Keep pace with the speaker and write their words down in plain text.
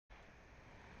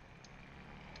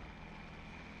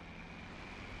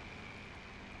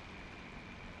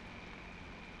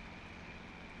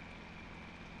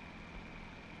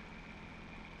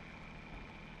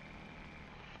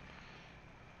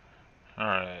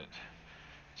Alright.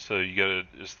 So you gotta,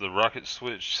 it's the rocket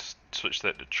switch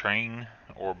that to train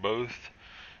or both,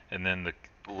 and then the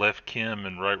left chem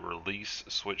and right release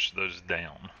switch those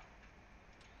down.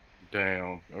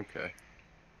 Down. Okay.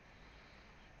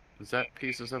 Is that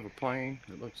pieces of a plane?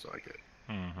 It looks like it.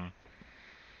 Mm-hmm.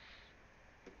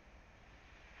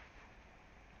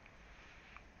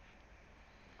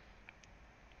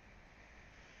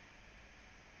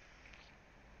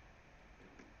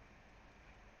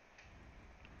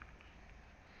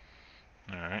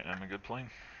 Alright, I'm a good plane.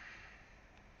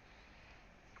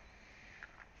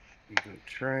 The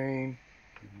train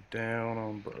down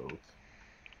on both.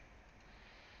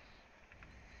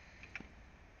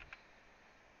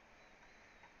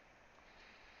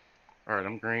 All right,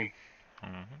 I'm green.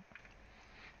 Mm-hmm.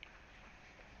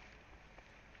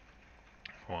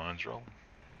 One's rolling.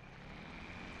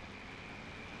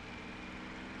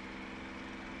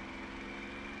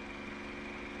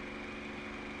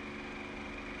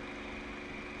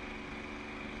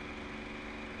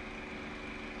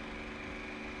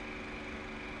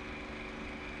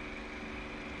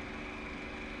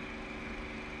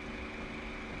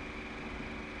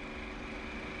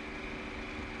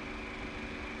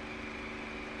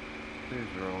 Please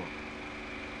roll.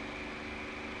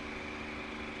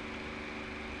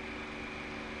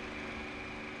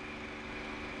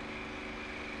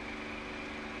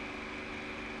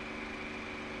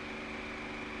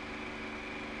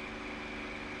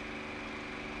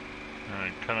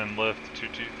 Alright, coming left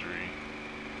 223.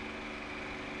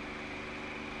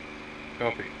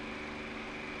 Copy.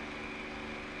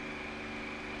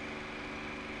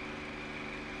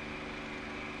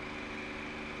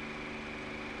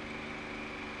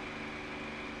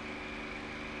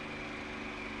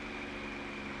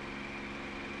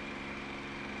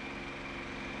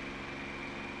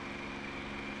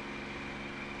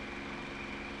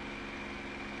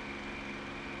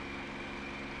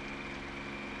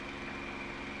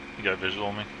 You got visual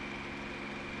on me?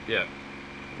 Yeah.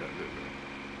 Yeah, good.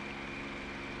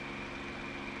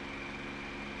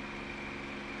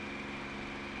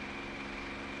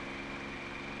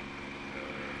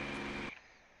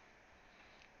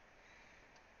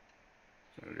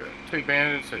 So we got 2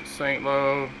 bandits at St.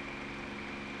 Lo,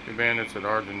 2 bandits at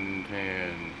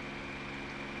Argentine.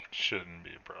 Shouldn't be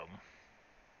a problem.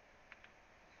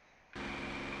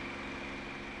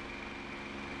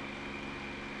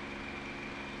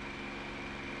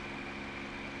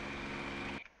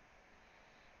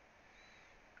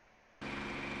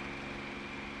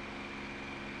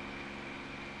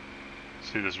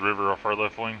 See this river off our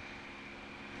left wing?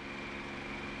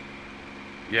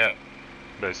 Yeah.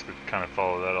 Basically, kind of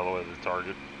follow that all the way to the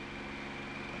target.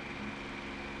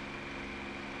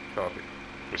 Copy.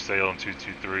 If we sail on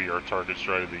 223, our target's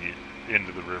right at the end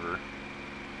of the river.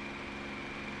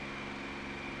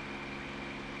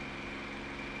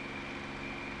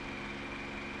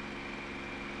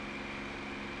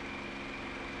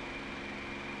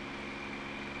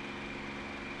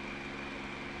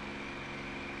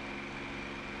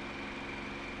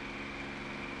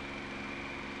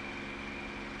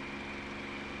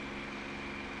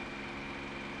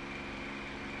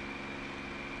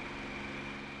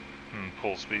 And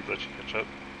full speed lets you catch up.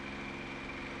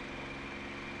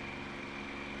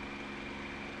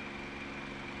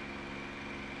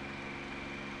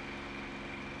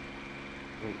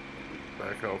 Ooh,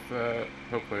 back off that.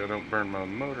 Hopefully I don't burn my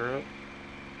motor up.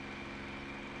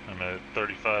 I'm at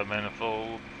 35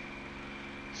 manifold.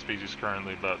 Speed is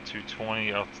currently about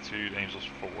 220. Altitude, Angels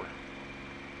 4.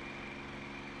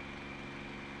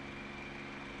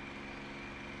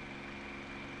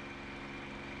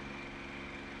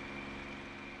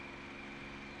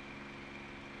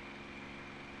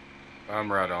 I'm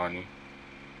right on you.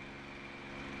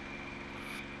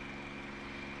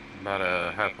 About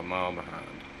a half a mile behind.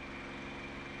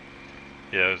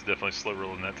 Yeah, it was definitely slow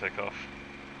rolling that takeoff.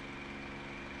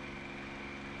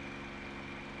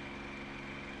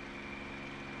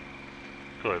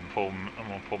 Go ahead and pull. I'm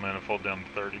gonna pull manifold down to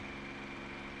 30.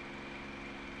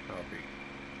 Copy.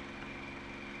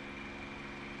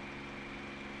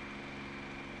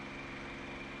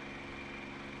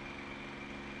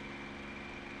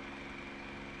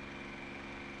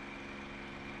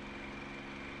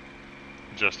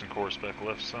 Adjusting course back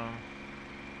left some.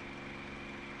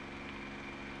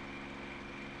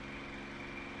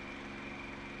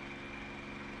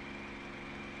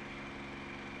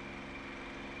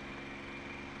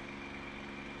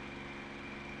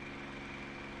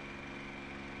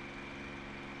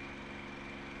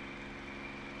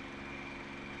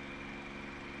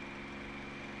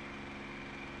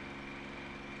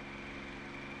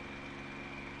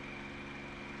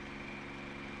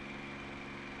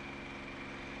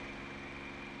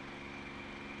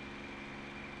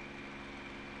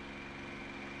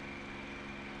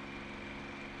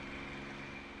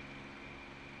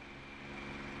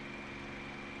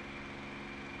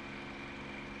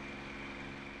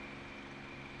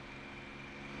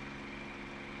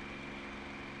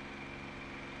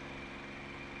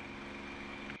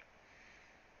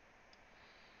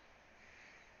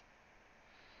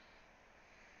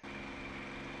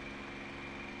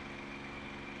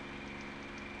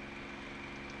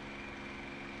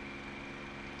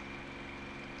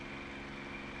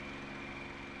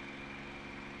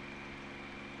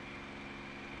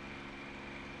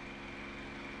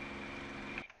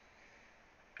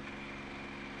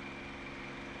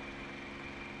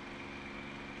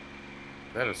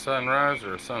 that a sunrise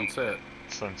or a sunset?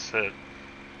 Sunset.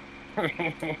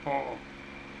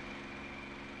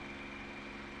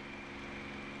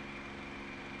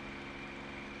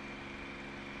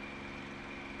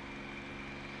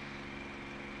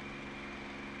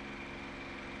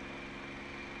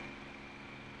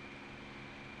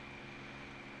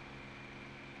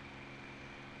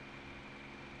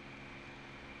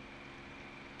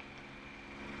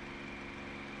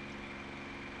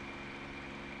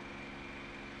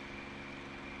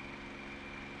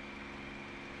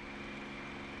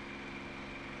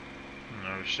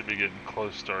 No, we should be getting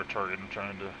close to our target. I'm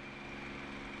trying to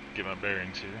get my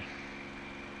bearings here.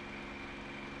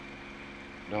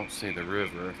 Don't see the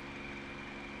river.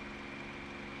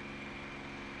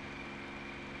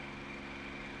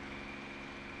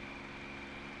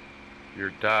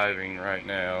 You're diving right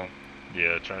now.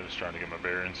 Yeah, just trying to get my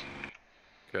bearings.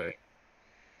 Okay.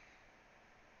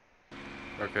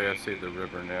 Okay, I see the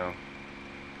river now.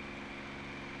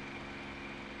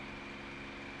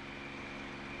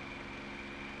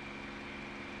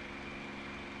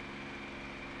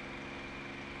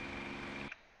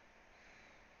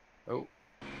 Oh,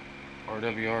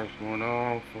 RWR is going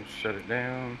off. We'll shut it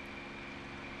down.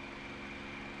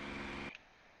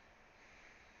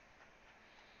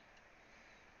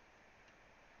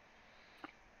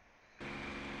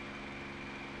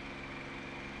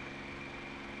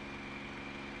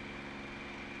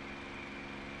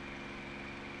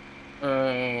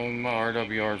 My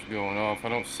RWR is going off. I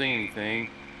don't see anything.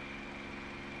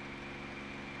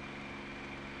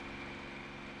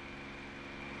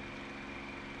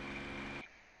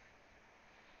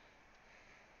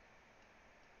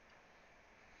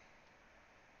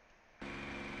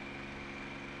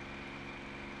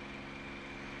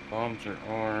 Bombs are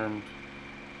armed.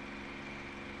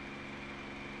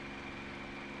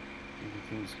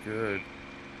 Everything's good.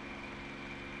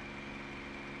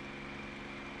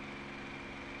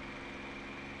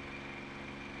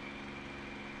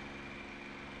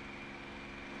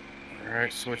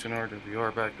 Alright, switching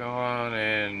RWR back on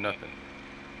and nothing.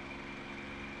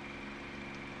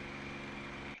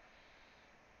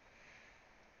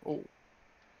 Oh,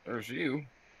 there's you.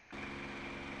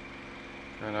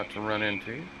 Try not to run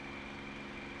into you.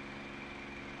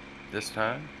 This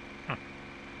time. I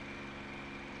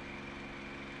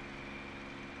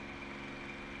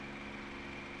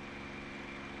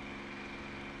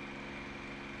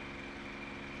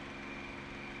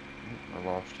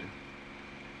lost you.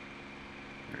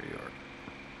 There you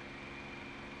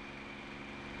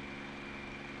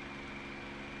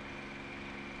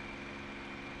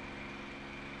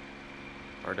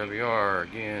are. RWR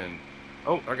again.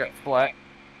 Oh, I got flat.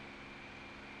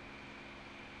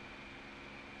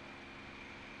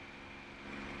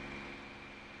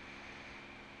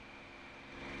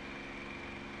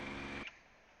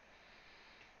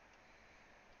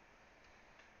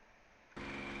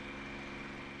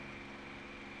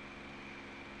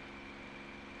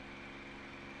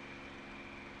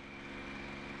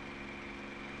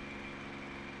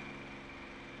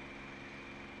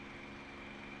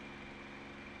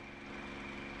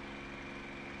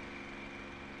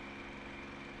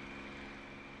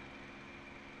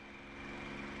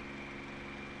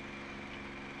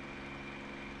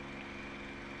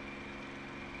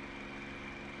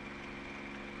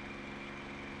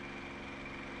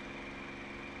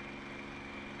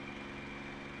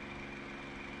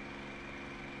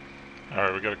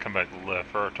 Alright, we gotta come back left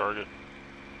for our target.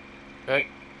 Okay.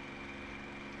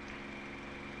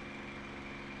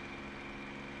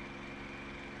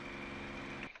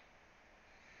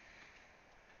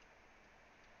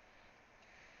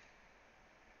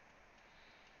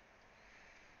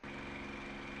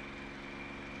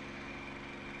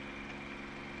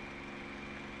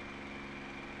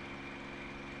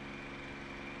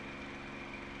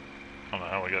 I don't know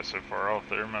how we got so far off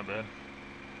there, my bad.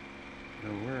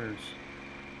 No worries.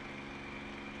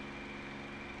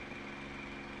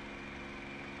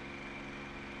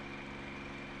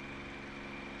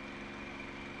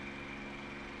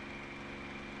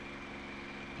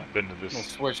 I've been to I'm gonna this.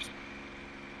 switch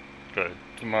Go ahead.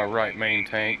 to my right main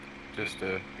tank just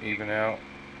to even out.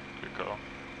 Good call.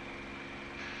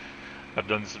 I've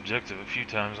done this objective a few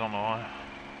times. I don't know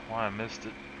why I missed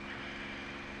it.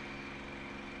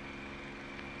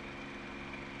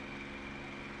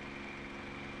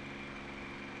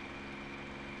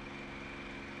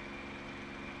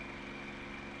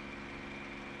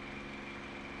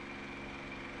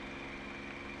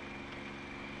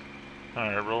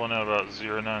 Alright, rolling out about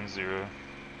 090.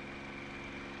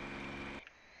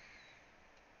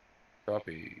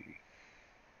 Copy.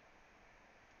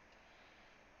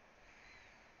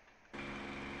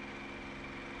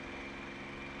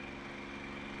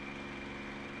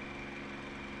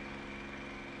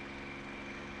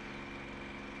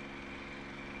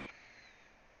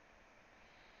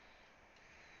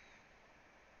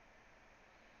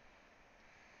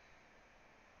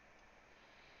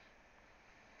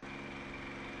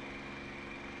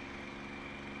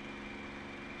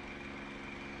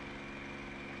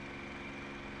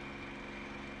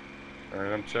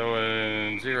 Alright, I'm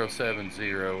showing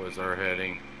 070 as our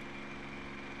heading.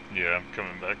 Yeah, I'm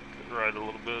coming back right a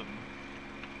little bit.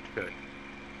 Okay.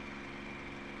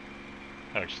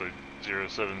 Actually,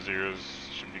 070s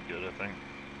should be good, I think.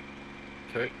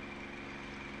 Okay.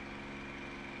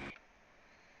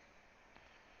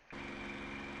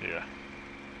 Yeah.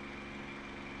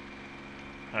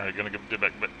 Alright, gonna get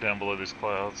back down below these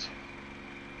clouds.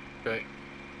 Okay.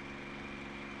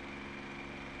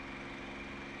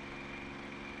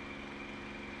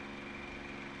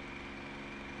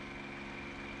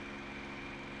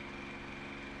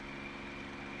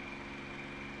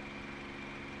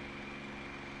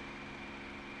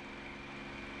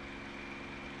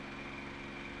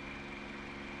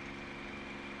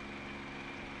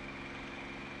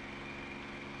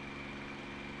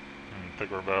 I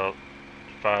think we're about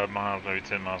 5 miles, maybe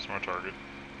 10 miles from our target.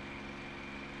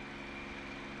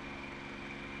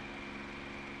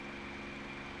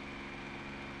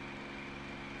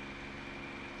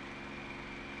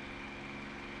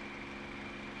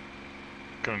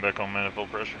 Coming back on manifold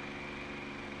pressure.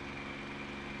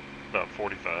 About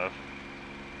 45.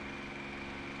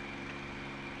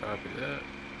 Copy that.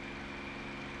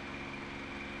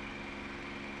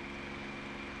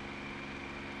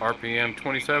 RPM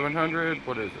 2700.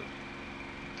 What is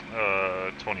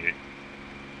it? 28.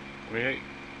 28.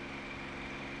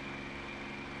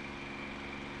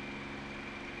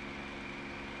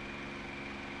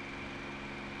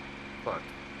 Fuck.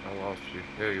 I lost you.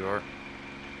 There you are.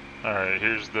 Alright,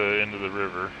 here's the end of the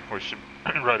river. We should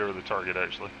right over the target,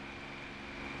 actually.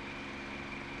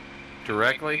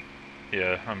 Directly?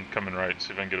 Yeah, I'm coming right,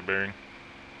 see if I can get a bearing.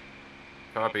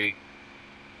 Copy.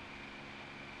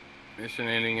 Mission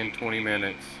ending in 20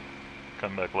 minutes.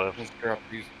 Come back left. Let's drop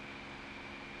these.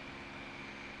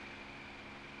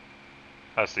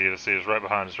 I see it, it's right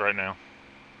behind us right now.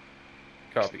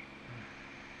 Copy.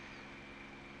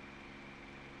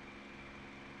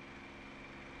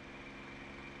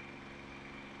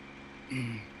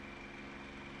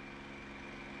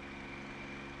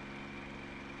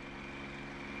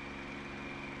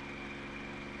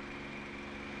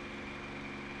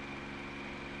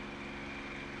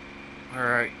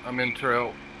 Alright, I'm in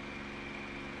trail.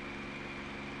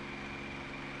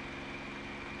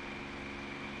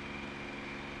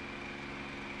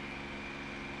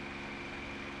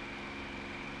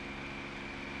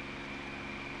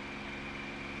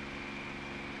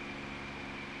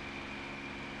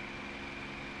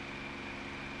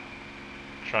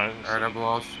 Trying to Alright, I've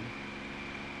lost you.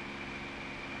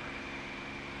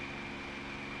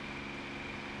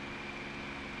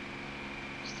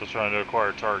 Still trying to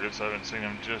acquire targets. I haven't seen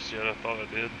them just yet. I thought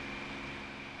I did.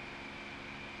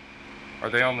 Are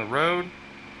they on the road?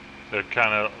 They're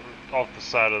kind of off the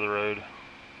side of the road.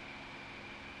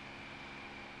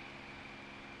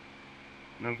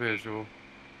 No visual.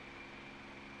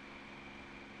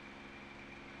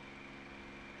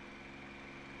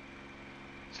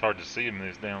 It's hard to see them in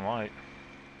this damn light.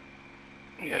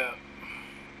 Yeah.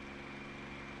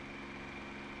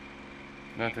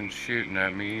 Nothing's shooting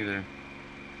at me either.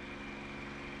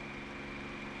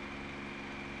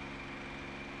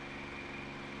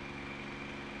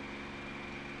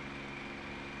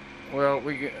 Well,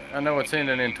 I know it's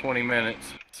ending in 20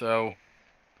 minutes, so.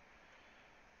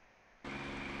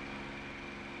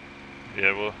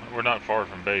 Yeah, well, we're not far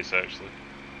from base, actually.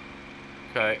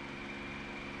 Okay.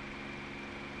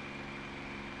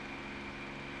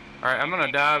 Alright, I'm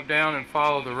gonna dive down and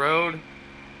follow the road.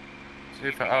 See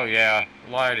if oh yeah,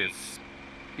 light is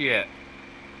shit.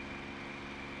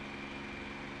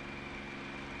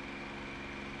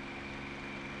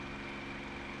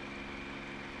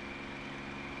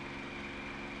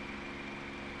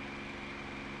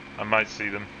 I might see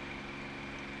them.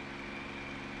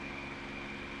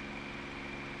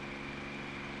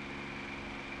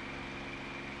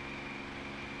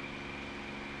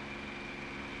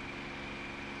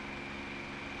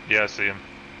 Yeah, I see them.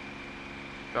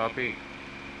 Copy.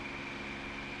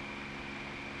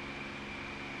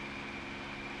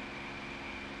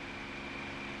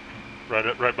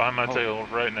 Right behind my tail,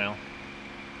 right now.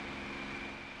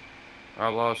 I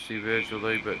lost you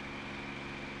visually, but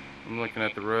I'm looking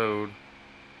at the road.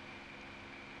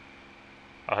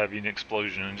 I'll have you an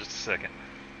explosion in just a second.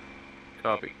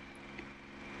 Copy.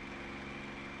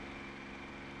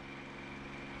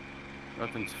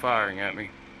 Nothing's firing at me.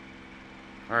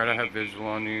 Alright, I have visual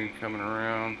on you coming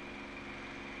around.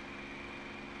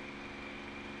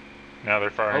 Now they're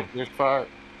firing. Oh, there's fire.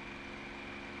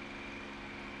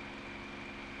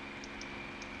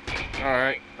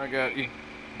 Alright, I got you.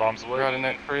 Bombs away. Right in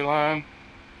that tree line.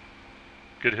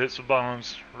 Good hits with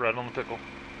bombs, right on the pickle.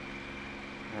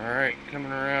 Alright,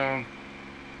 coming around.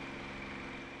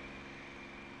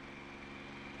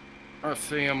 I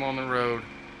see him on the road.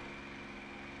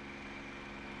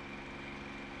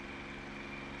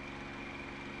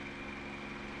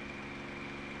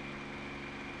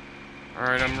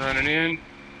 Alright, I'm running in.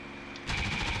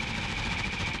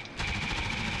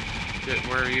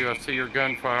 Where are you? I see your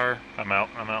gunfire. I'm out.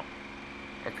 I'm out.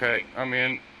 Okay, I'm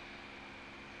in.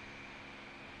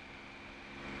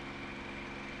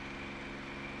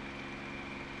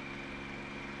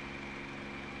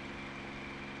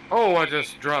 Oh, I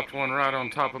just dropped one right on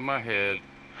top of my head.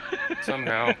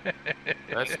 Somehow.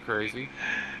 That's crazy.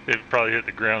 It probably hit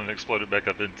the ground and exploded back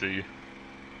up into you.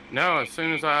 No, as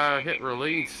soon as I hit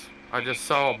release, I just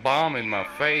saw a bomb in my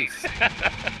face.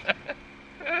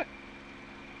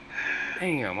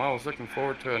 Damn, I was looking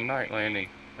forward to a night landing.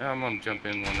 Now I'm gonna jump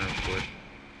in one real quick.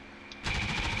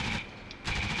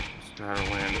 Let's try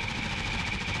to land it.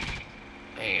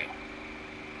 Damn.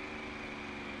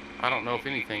 I don't know if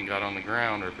anything got on the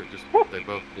ground or if it just, they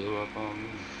both blew up on me.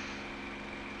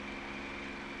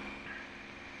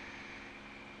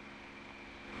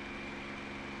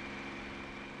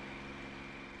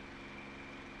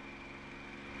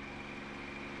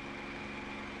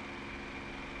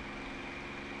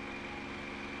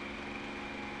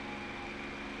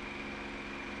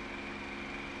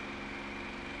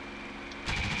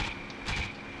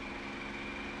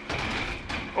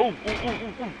 Oh, ooh, ooh,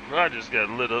 ooh, ooh. I just got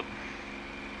lit up.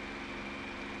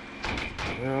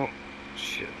 Well,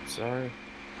 shit, sorry.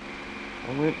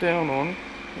 I went down on it.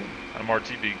 I'm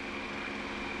RTB.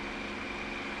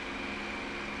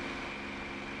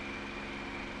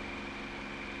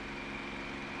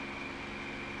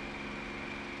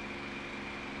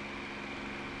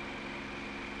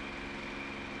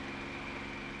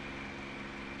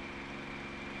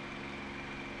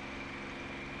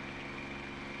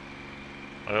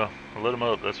 Well, I lit him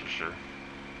up, that's for sure.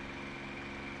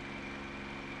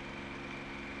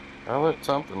 I lit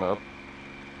something up.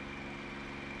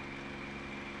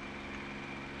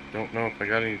 Don't know if I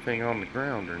got anything on the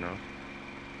ground or not.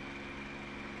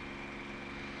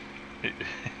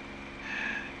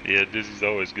 Yeah, Dizzy's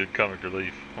always good comic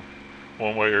relief,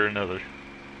 one way or another.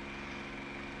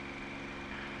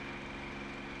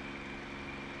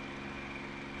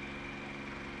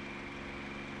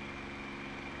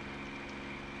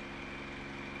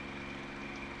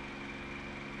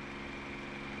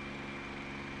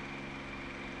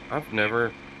 I've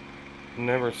never,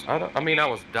 I mean, I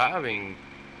was diving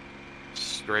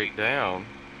straight down.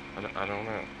 I don't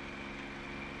know.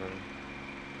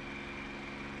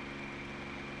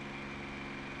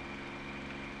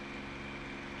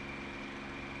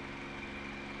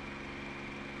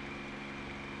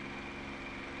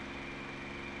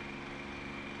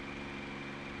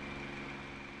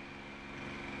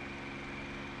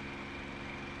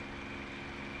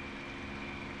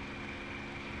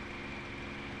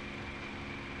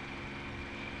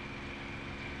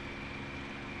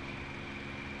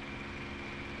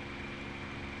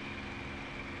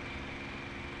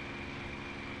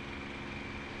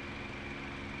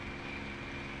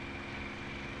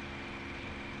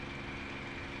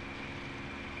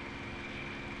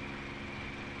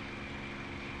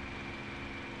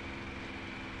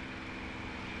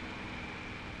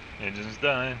 Engine's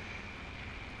dying.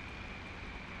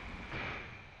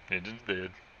 Engine's dead.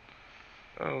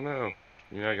 Oh no,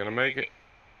 you're not gonna make it.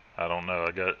 I don't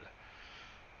know.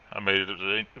 I made it up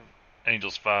to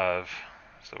Angels 5,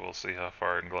 so we'll see how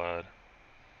far I can glide.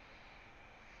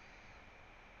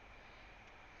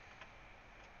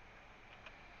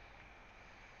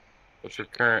 What's your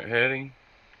current heading?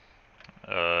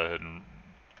 And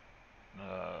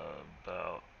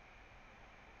about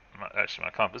actually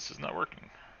my compass is not working.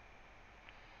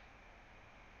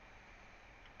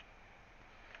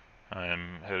 I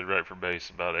am headed right for base,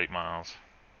 about 8 miles.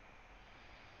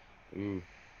 Ooh.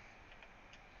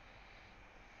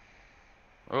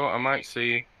 Oh, I might see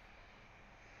you.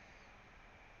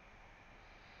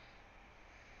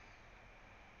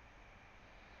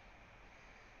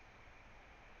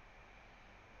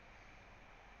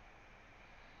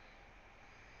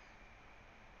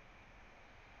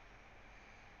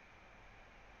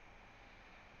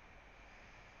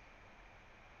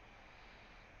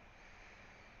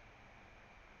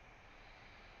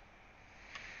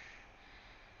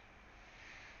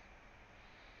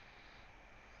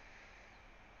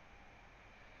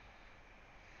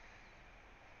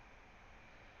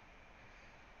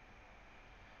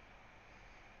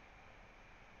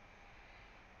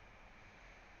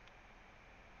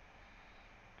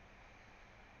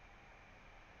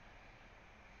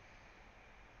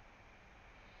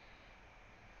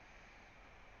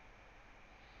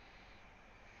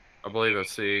 believe I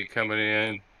see coming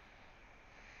in.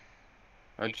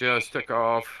 I just took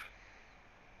off.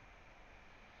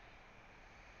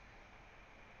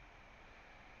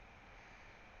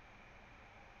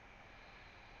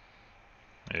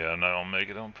 Yeah, I'm not gonna make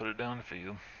it. I'll put it down the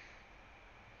field.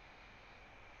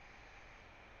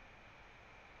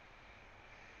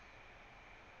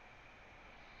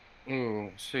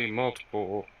 Ooh, see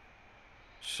multiple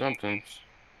somethings.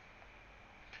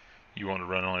 You want to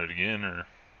run on it again, or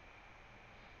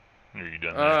are you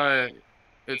done there?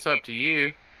 It's up to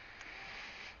you.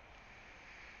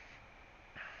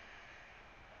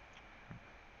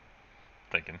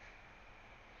 Thinking.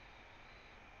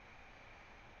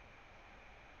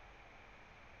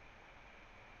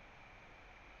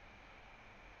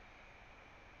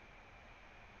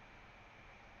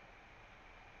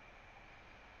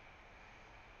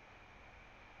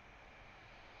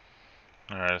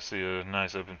 Alright, I see a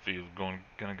nice open field.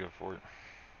 Gonna go for it.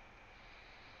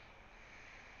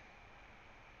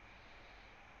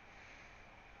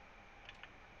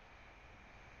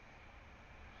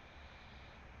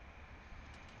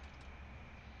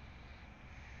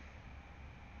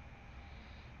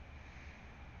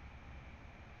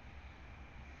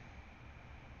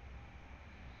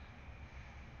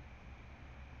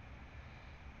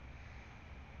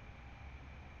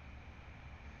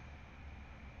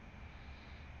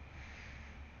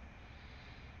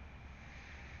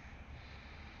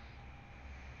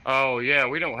 Oh yeah,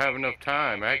 we don't have enough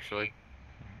time actually.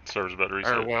 Server's about to Or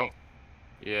reset. well,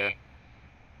 yeah.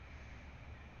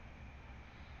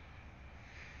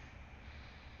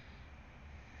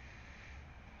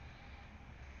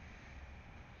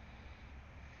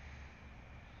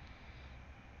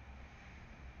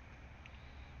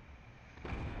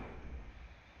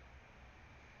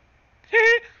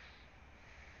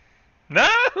 No!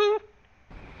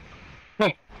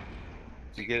 Did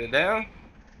you get it down?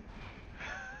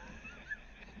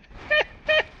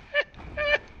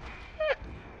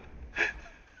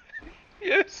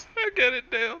 Yes, I got it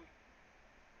down.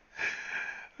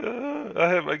 I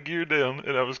had my gear down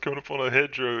and I was coming up on a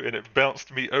hedgerow and it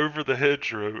bounced me over the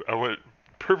hedgerow. I went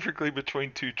perfectly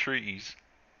between two trees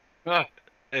Ah,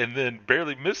 and then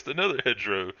barely missed another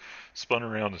hedgerow, spun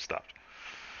around and stopped.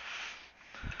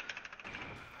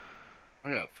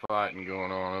 I got fighting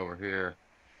going on over here.